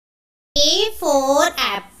A for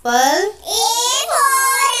apple. A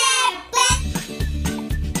for apple.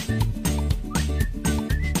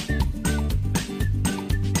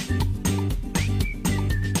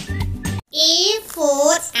 A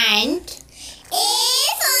for ant. A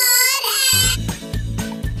for ant.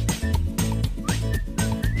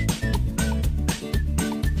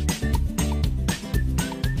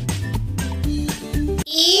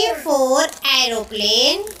 A for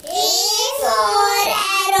aeroplane. A for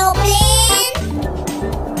aeroplane.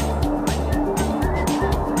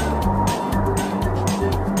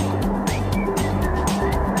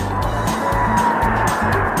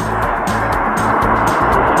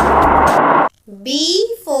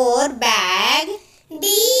 B for bag. B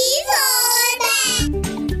for bag.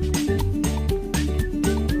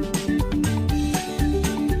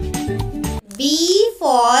 B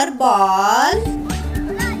for ball.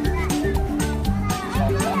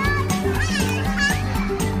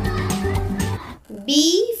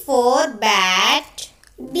 B for bat.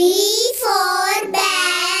 B for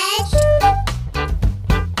bat.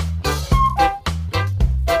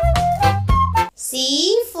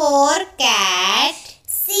 C for cat.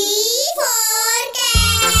 C for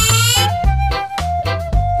cat.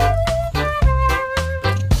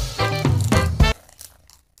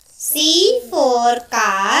 C for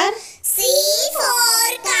car. C for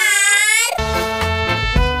car.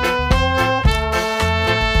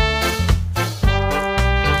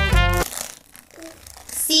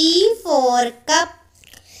 C for cup.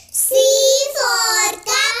 C for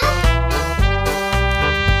cup.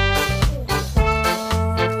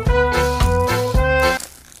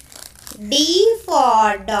 D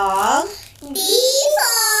for dog. D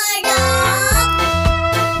for dog.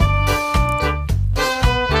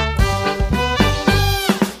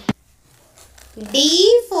 D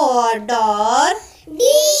for door. D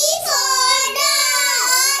for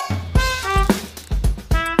door.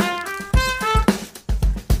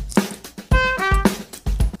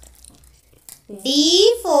 D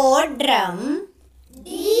for drum. D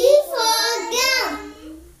for drum.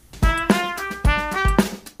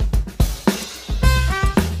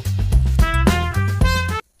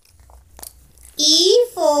 E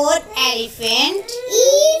for elephant. E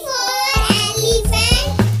for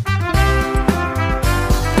elephant.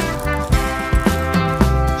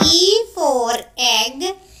 E for egg.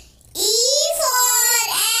 E for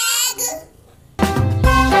egg.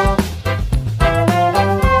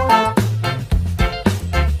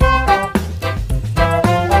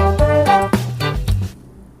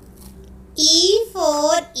 E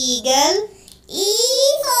for eagle. E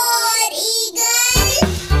for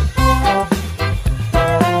eagle.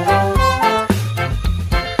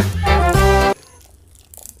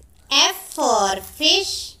 F for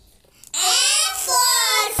fish. F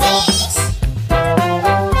for fish.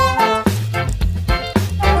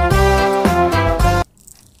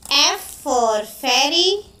 F for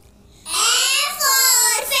ferry. F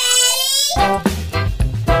for ferry.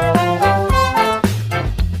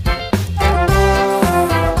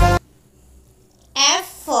 F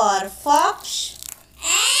for fox.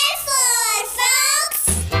 F for fox.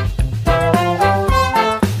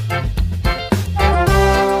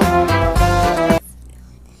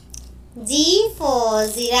 G for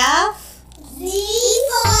giraffe. G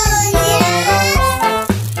for giraffe.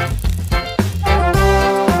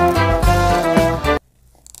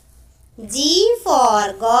 G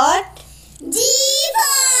for goat. G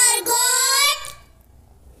for goat.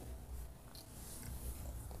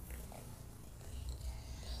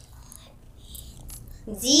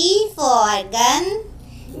 G for gun.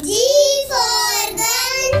 G for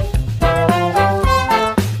gun.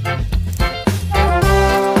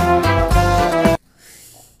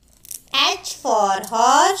 H for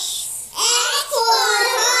horse. H for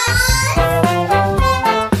horse.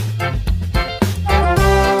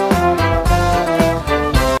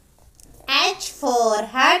 H for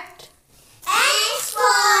hat. H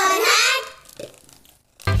for hat.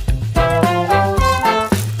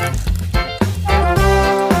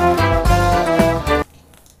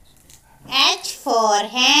 H for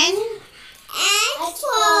hen. H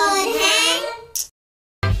for hen.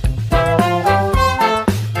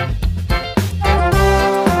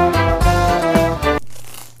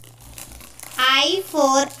 I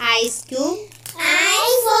for ice cube. I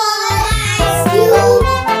for ice cube.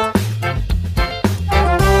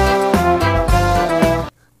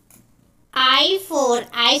 I for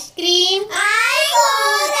ice cream. I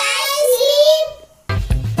for ice cream.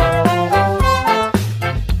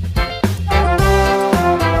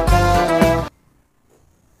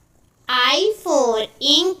 I for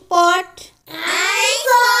ink pot. I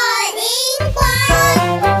for ink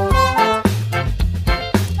pot.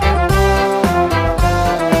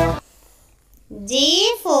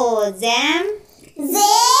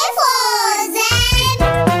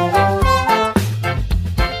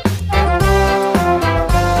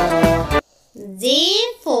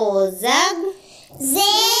 Z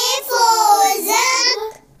for zug.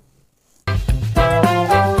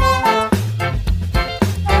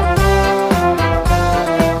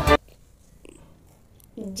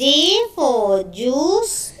 J for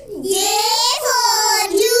juice. J for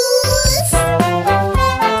juice.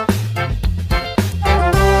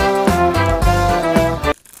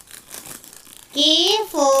 K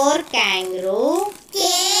for kangaroo. K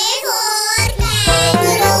for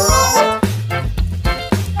kangaroo.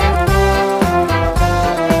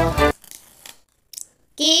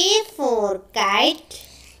 K for kite.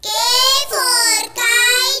 K for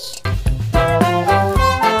kite.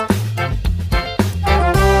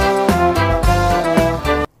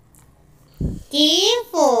 K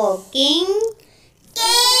for king. K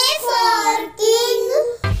for king.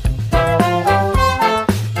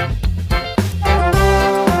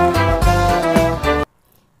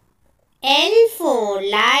 L for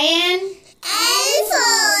lion. L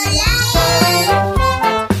for lion.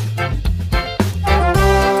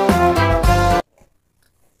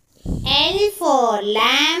 L for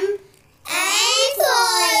lamb. L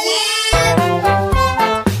for lamb.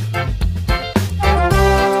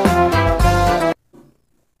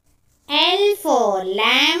 L for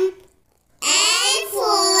lamp. L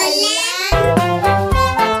for lamb.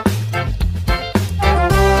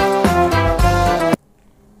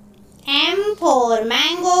 M for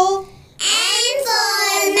mango. M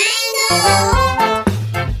for mango.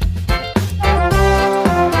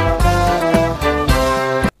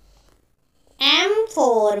 M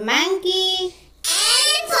for monkey.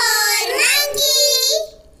 M for monkey.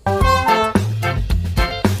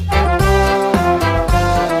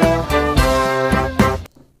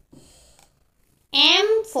 M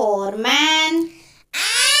for man.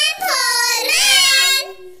 M for man.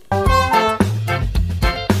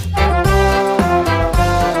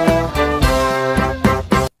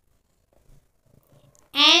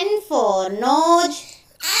 N for nose.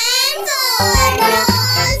 N for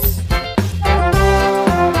nose.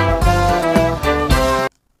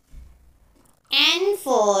 N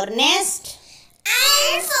for nest.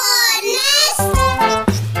 N for nest.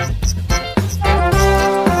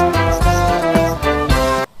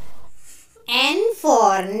 N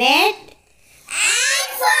for net. N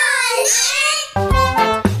for net.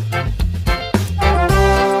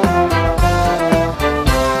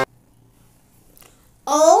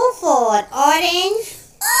 O for orange.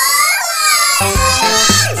 O for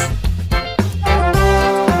orange.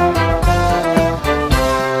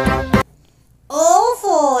 O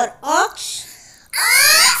for ox. O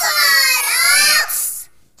for ox.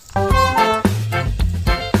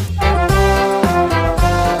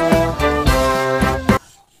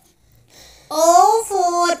 O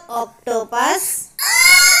for octopus. O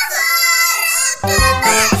for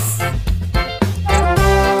octopus.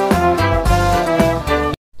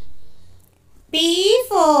 P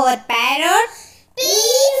for parrot. P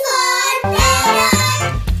for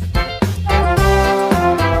parrot.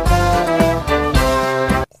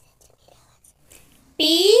 P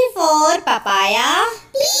for papaya.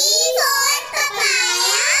 P for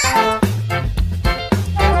papaya.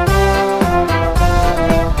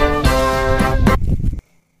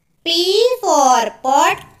 P for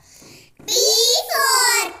pot. P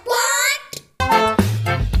for pot.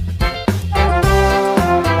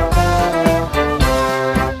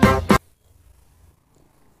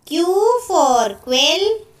 Q for quail.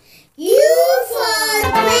 U for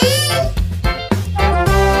quail.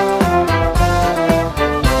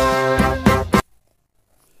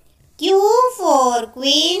 Q for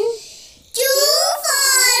queen. Q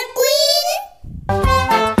for queen.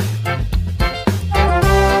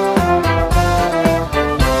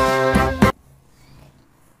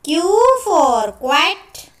 Q for quack.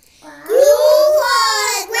 Q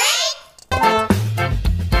for quack.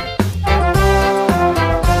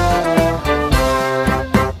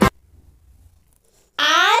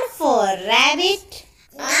 R for rabbit.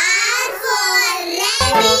 R for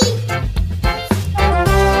rabbit.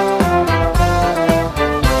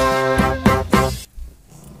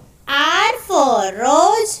 R for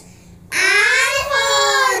rose. R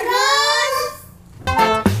for rose.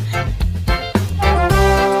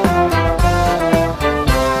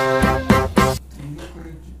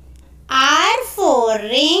 R for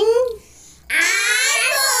ring. R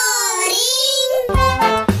for ring.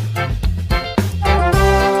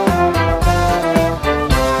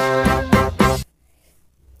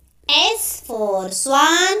 S for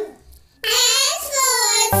swan. S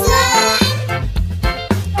for swan.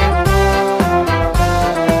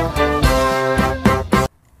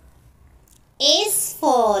 S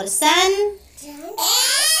for sun.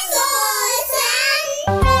 S for sun.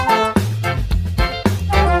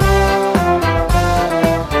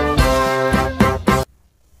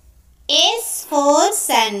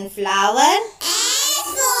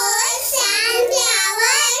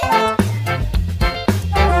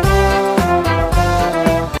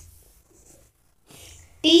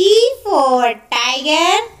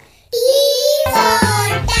 tiger. T for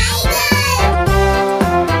tiger.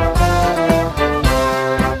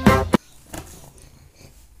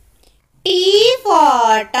 T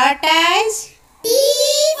for tortoise. T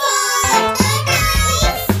for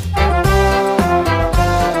tortoise.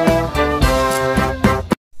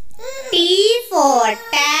 T for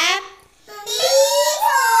tap. T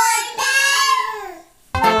for tap.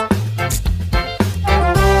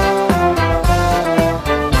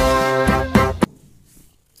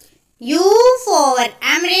 U for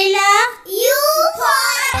umbrella. U for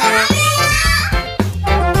umbrella.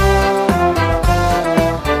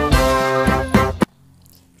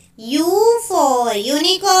 U for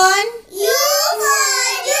unicorn. U for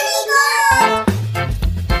unicorn.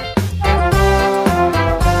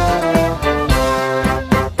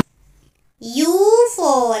 U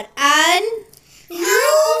for un. U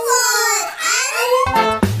for un.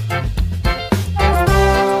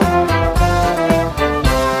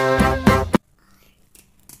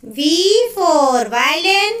 V for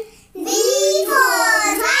violin. V for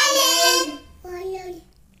violin.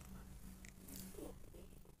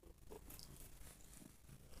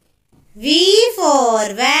 V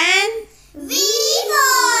for van. V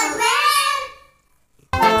for van.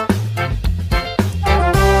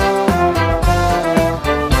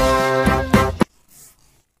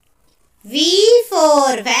 V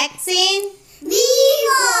for vaccine. V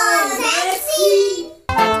for vaccine.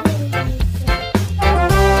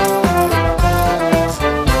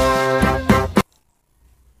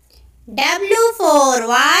 W for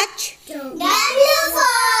watch. W for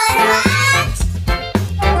watch.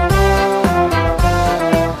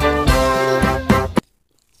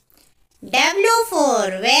 W for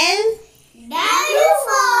well. W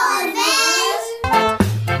for well.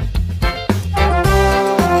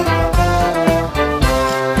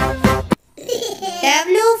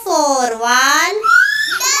 W for wall.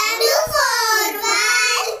 W for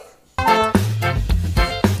wall.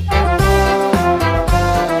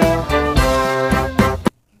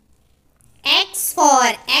 X for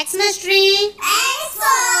Xmas tree. X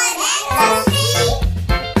for Xmas tree.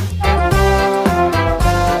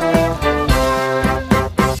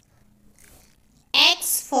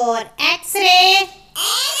 X for X-ray.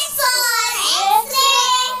 X for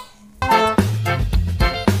X-ray.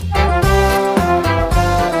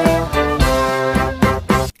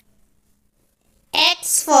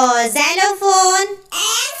 X for xylophone.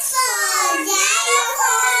 X for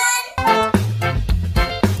xylophone.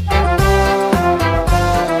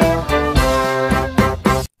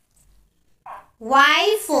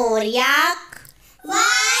 Y for yak.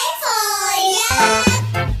 Y for yak.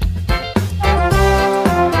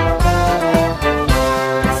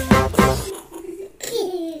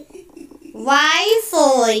 Y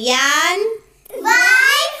for yarn.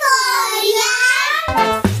 Y for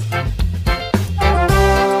yarn.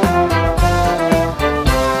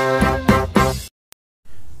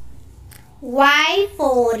 Y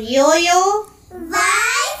for yo-yo.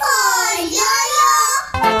 Y for yo-yo.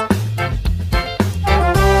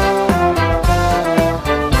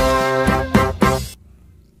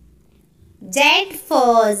 Z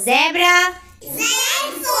for zebra. Z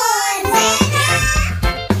for zebra.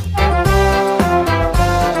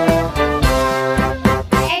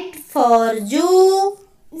 Z for zoo.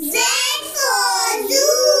 Z for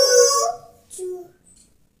zoo.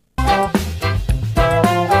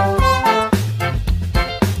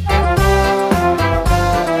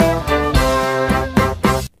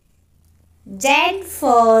 Z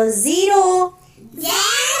for zero. Z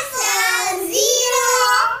for zero.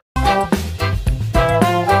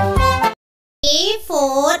 A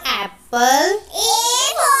for apple. A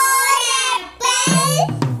for apple.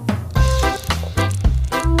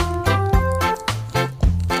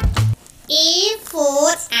 A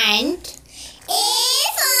for ant. A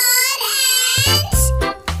for ant.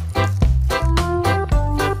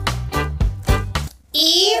 A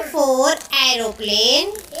for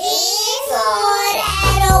aeroplane. A for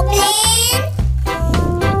aeroplane.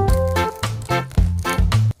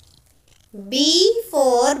 B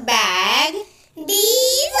for bag. B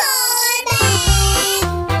for bag.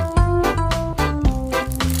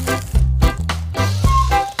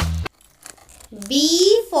 B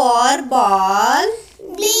for ball.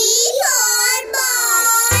 B for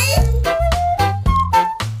ball.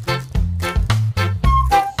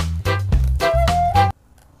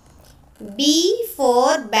 B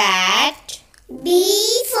for bat. B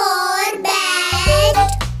for bat.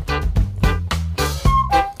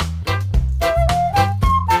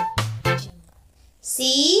 C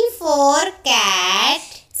for cat.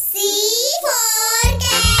 C for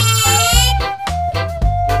cat.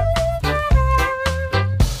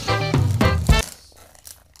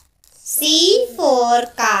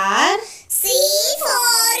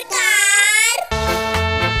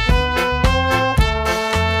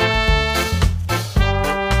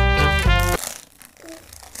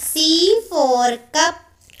 for cup.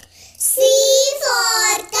 C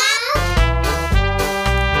for cup.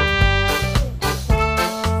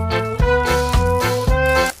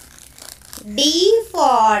 D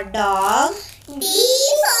for dog. D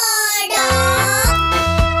for dog.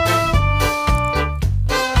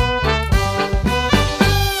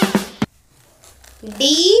 D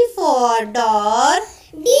for door.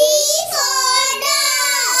 D for door.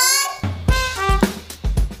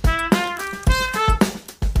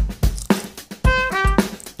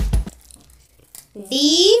 D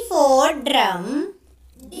for drum.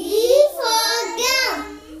 D for drum.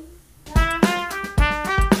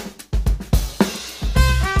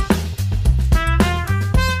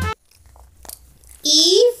 E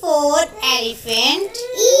for elephant.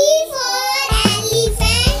 E for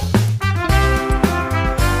elephant.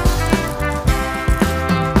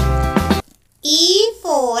 E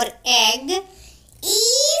for egg. E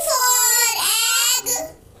for egg.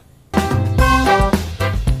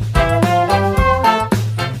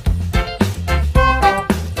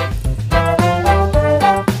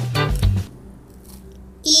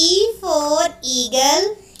 E for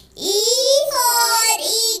eagle. E for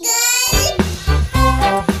eagle.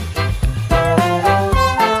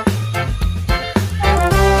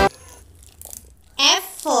 F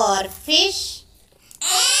for fish.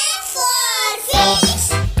 F for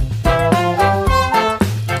fish.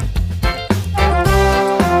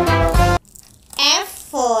 F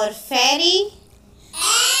for fairy.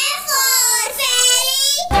 F for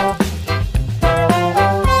fairy.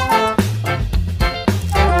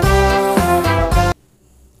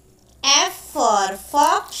 F for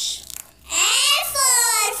fox. F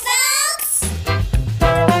for fox.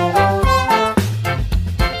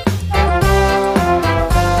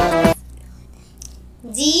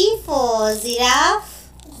 G for giraffe.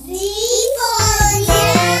 Z for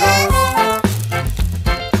giraffe.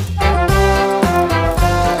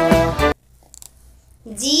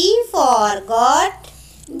 G for goat.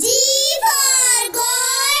 G for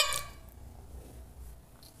goat.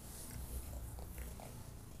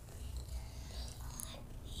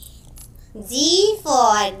 G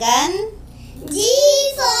for gun. G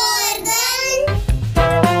for gun.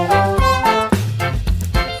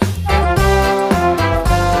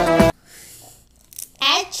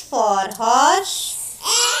 H for horse.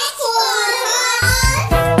 H for horse.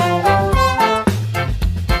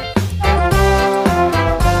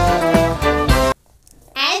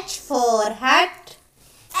 H for hat.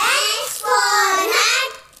 H for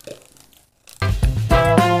hat.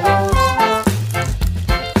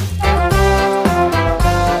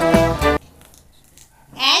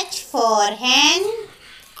 H for hen.